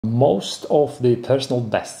Most of the personal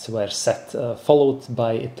bests were set, followed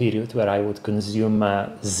by a period where I would consume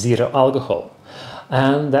zero alcohol.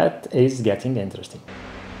 And that is getting interesting.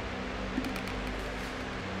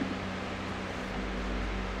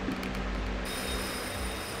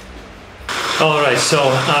 Alright, so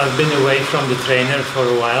I've been away from the trainer for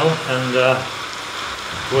a while, and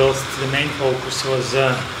whilst the main focus was,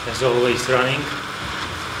 as always, running,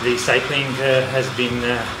 the cycling has been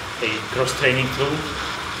a cross-training tool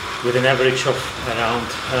with an average of around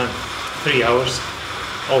 3 hours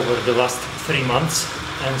over the last 3 months.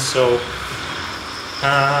 And so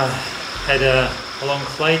had a long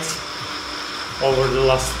flight over the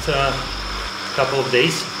last couple of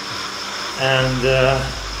days and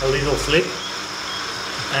a little sleep.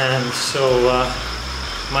 And so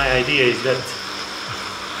my idea is that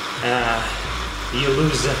you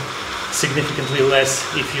lose significantly less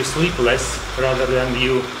if you sleep less rather than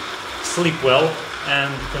you sleep well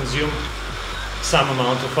and consume some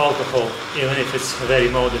amount of alcohol, even if it's very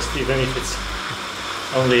modest, even if it's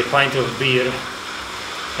only a pint of beer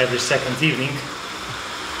every second evening.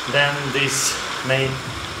 Then this may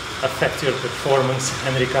affect your performance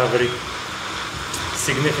and recovery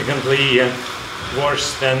significantly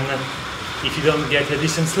worse than if you don't get a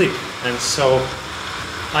decent sleep. And so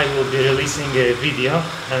I will be releasing a video,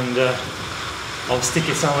 and I'll stick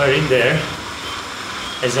it somewhere in there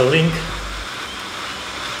as a link,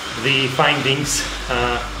 the findings,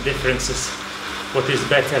 differences, what is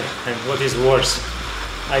better and what is worse.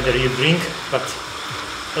 Either you drink but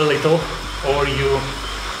a little, or you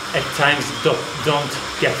at times don't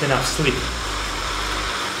get enough sleep.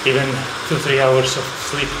 Even 2-3 hours of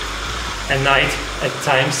sleep a night at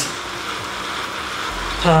times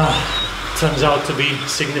turns out to be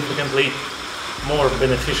significantly more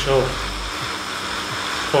beneficial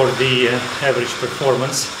for the average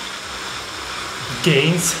performance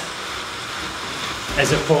gains,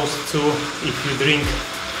 as opposed to if you drink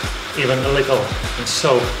even a little. And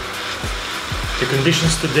so the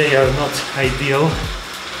conditions today are not ideal.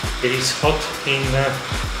 It is hot in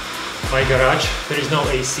my garage. There is no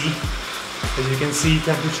AC. As you can see,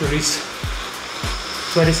 temperature is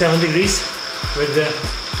 27 degrees with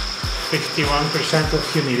 51% of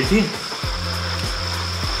humidity,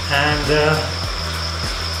 and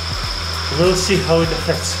we'll see how it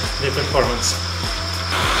affects the performance.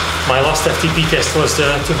 My last FTP test was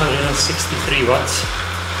 263 watts,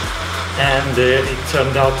 and it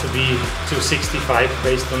turned out to be 265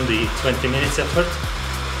 based on the 20 minutes effort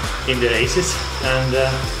in the races. And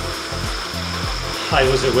I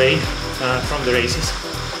was away from the races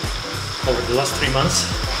over the last 3 months.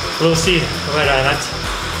 We'll see where I'm at.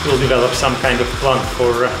 We'll develop some kind of plan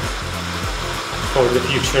for the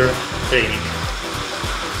future training.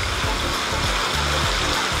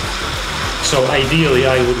 So ideally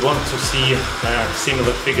I would want to see a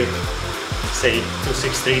similar figure, say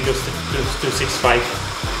 263, 265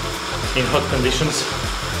 in hot conditions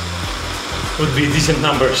would be a decent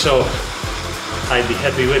number, so I'd be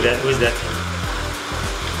happy with that.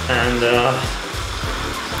 And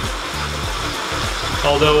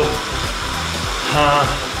although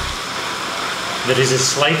there is a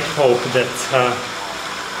slight hope that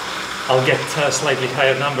I'll get a slightly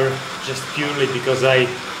higher number, just purely because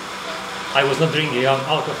I was not drinking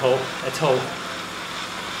alcohol at all,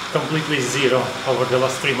 completely zero over the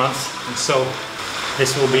last 3 months, and so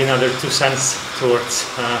this will be another 2 cents towards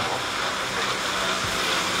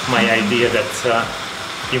my idea that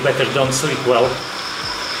you better don't sleep well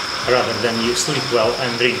rather than you sleep well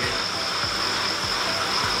and drink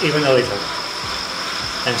even a little.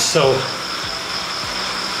 And so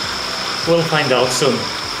we'll find out soon.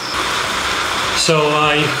 So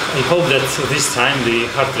I hope that this time the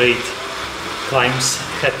heart rate climbs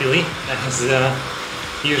happily, as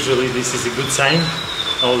usually this is a good sign,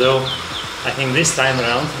 although I think this time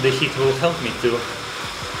around the heat will help me to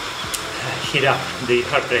heat up the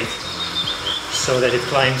heart rate so that it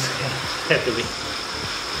climbs happily.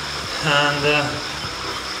 And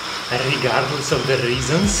regardless of the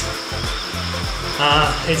reasons,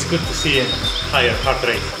 it's good to see a higher heart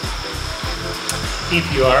rate if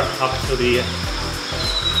you are up to the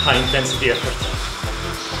high intensity effort.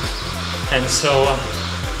 And so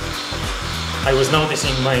I was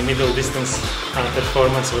noticing my middle distance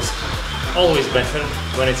performance was always better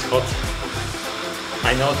when it's hot.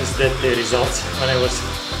 I noticed that the results when I was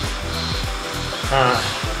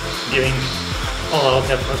giving all-out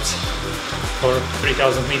efforts for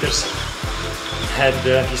 3000 meters had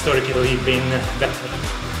historically been better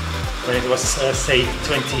when it was say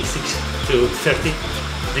 26 to 30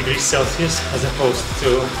 degrees Celsius as opposed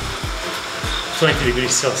to 20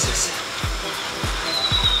 degrees Celsius.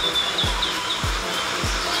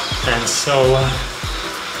 And so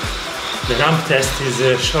the ramp test is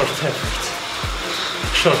a short effort,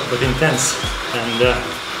 short but intense, and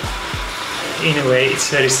in a way it's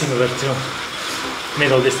very similar to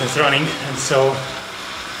middle distance running, and so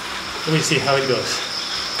we'll see how it goes.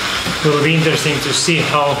 It will be interesting to see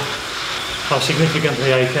how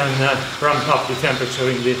significantly I can ramp up the temperature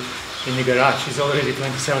in the garage. It's already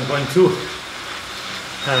 27.2,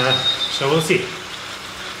 so we'll see.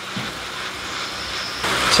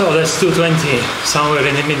 So that's 220, somewhere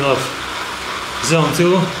in the middle of zone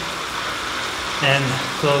 2 and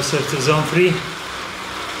closer to zone 3,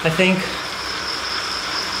 I think.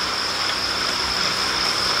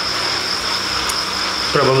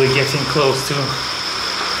 Probably getting close to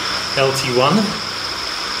LT1,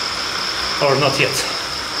 or not yet.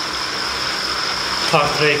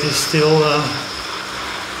 Heart rate is still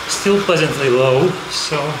pleasantly low,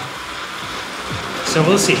 so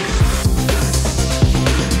we'll see.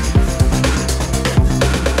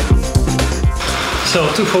 So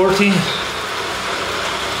 240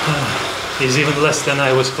 is even less than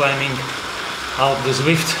I was climbing out the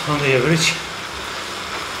Zwift on the average,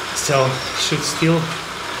 so should still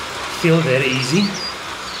feel very easy,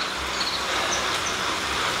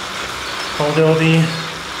 although the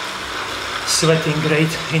sweating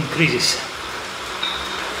rate increases.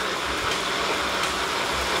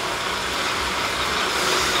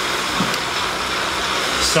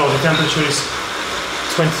 So the temperature is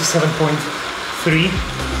 27.3.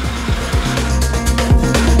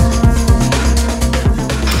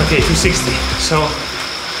 Okay, 260, so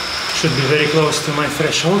should be very close to my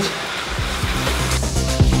threshold.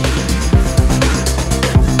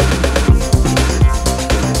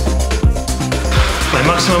 My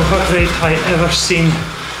maximum heart rate I ever seen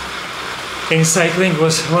in cycling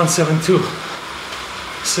was 172.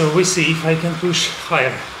 So we see if I can push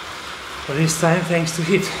higher. But this time thanks to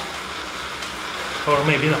HIIT. Or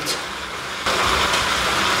maybe not.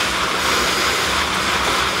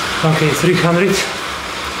 Okay, 300.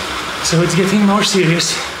 So it's getting more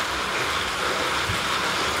serious.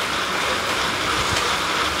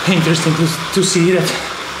 Interesting to see that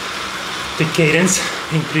the cadence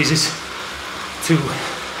increases too.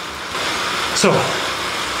 So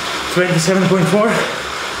 27.4.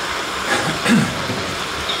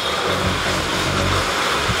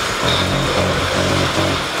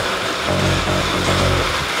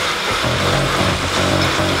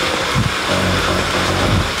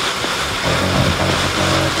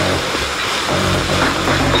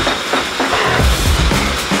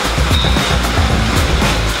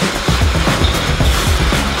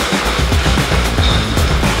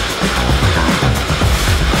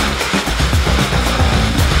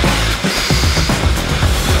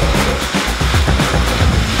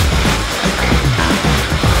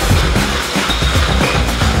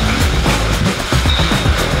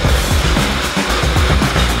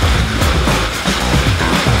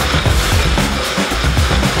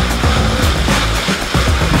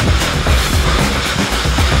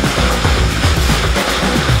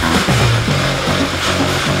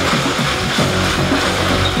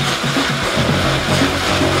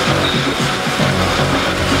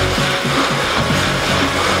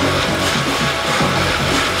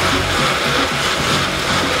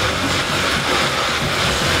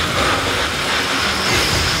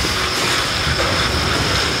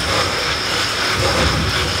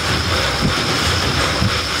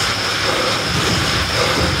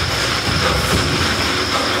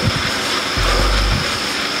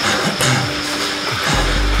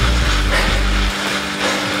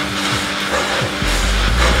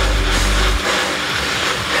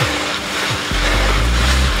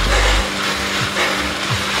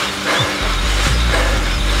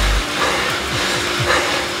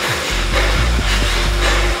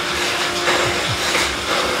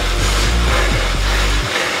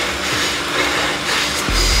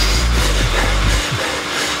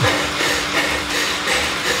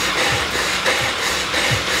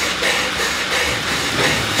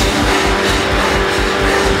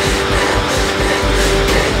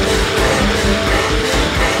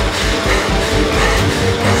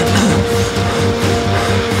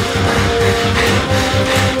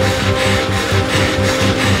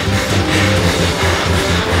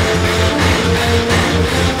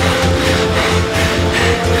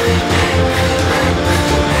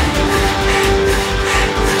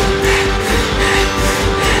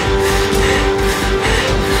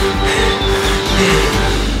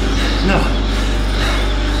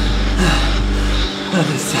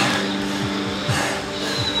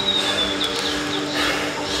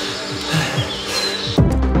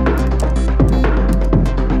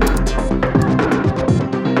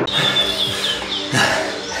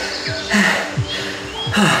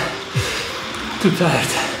 Too tired.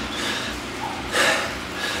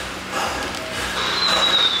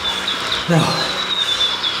 No.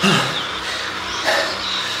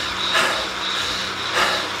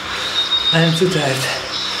 I am too tired.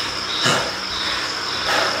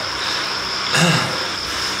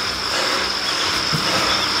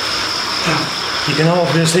 You can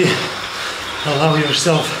obviously allow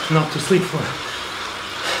yourself not to sleep for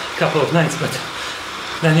a couple of nights, but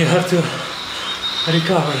then you have to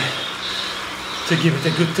recover to give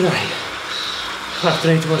it a good try. Heart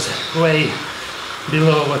rate was way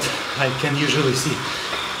below what I can usually see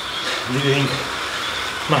during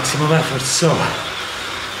maximum effort, so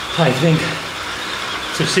I think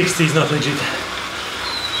 260 is not legit.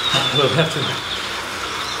 We'll have to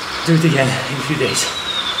do it again in a few days.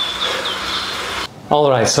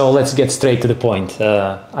 Alright, so let's get straight to the point.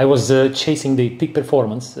 I was chasing the peak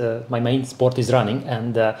performance. My main sport is running,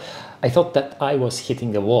 and I thought that I was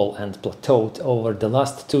hitting a wall and plateaued over the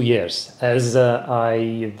last 2 years, as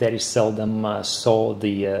I very seldom saw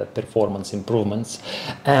the performance improvements,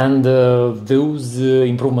 and those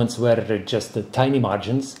improvements were just tiny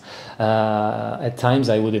margins. At times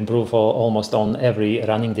I would improve almost on every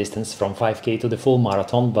running distance from 5K to the full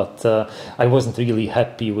marathon, but I wasn't really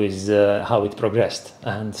happy with how it progressed.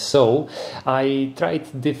 And so I tried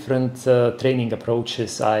different training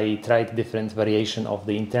approaches. I tried different variation of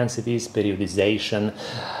the intensities, periodization,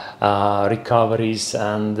 recoveries,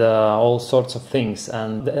 and all sorts of things,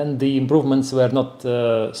 and the improvements were not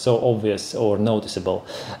so obvious or noticeable.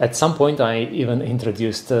 At some point I even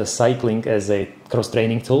introduced cycling as a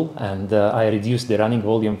cross-training tool, and I reduced the running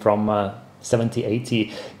volume from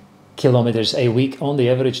 70-80 kilometers a week on the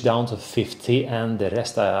average down to 50, and the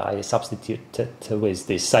rest I substituted with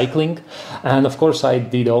the cycling. And of course I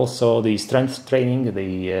did also the strength training,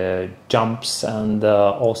 the jumps, and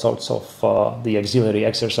all sorts of the auxiliary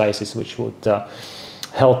exercises which would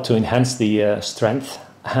help to enhance the strength.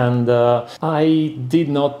 And I did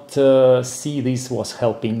not see this was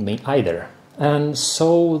helping me either. And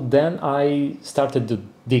so then I started to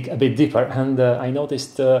dig a bit deeper, and I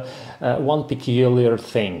noticed one peculiar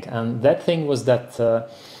thing, and that thing was that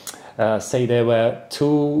say there were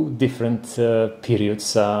two different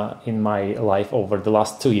periods in my life over the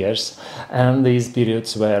last 2 years, and these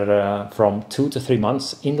periods were from 2 to 3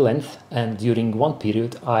 months in length, and during one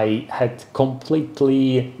period I had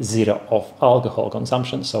completely zero of alcohol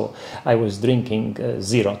consumption, so I was drinking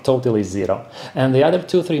zero, totally zero. And the other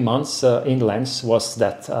 2-3 months in length was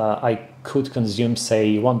that I could consume,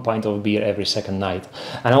 say, 1 pint of beer every second night.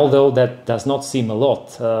 And although that does not seem a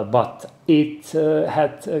lot, but it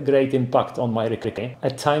had a great impact on my recovery.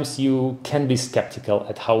 At times you can be skeptical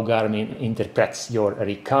at how Garmin interprets your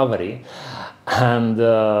recovery, and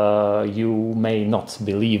you may not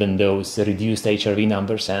believe in those reduced HRV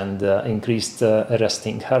numbers and increased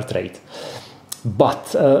resting heart rate.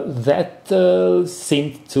 But that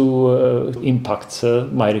seemed to impact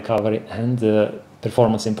my recovery and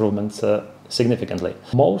performance improvements significantly.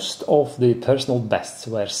 Most of the personal bests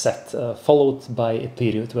were set, followed by a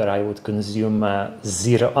period where I would consume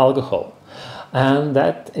zero alcohol. And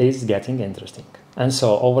that is getting interesting. And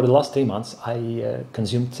so over the last 3 months I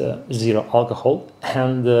consumed zero alcohol,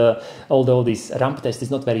 and although this ramp test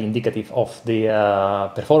is not very indicative of the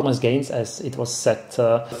performance gains, as it was set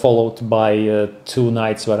followed by 2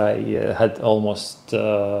 nights where I had almost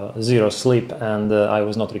zero sleep, and I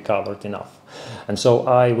was not recovered enough. And so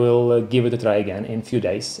I will give it a try again in a few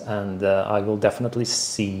days, and I will definitely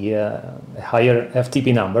see a higher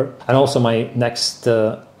FTP number. And also my next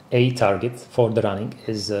A target for the running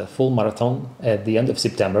is a full marathon at the end of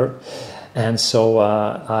September. And so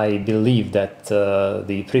I believe that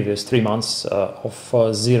the previous 3 months of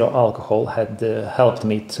zero alcohol had helped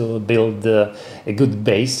me to build a good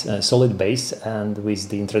base, a solid base, and with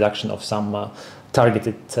the introduction of some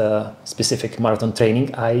targeted specific marathon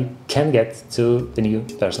training, I can get to the new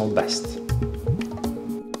personal best.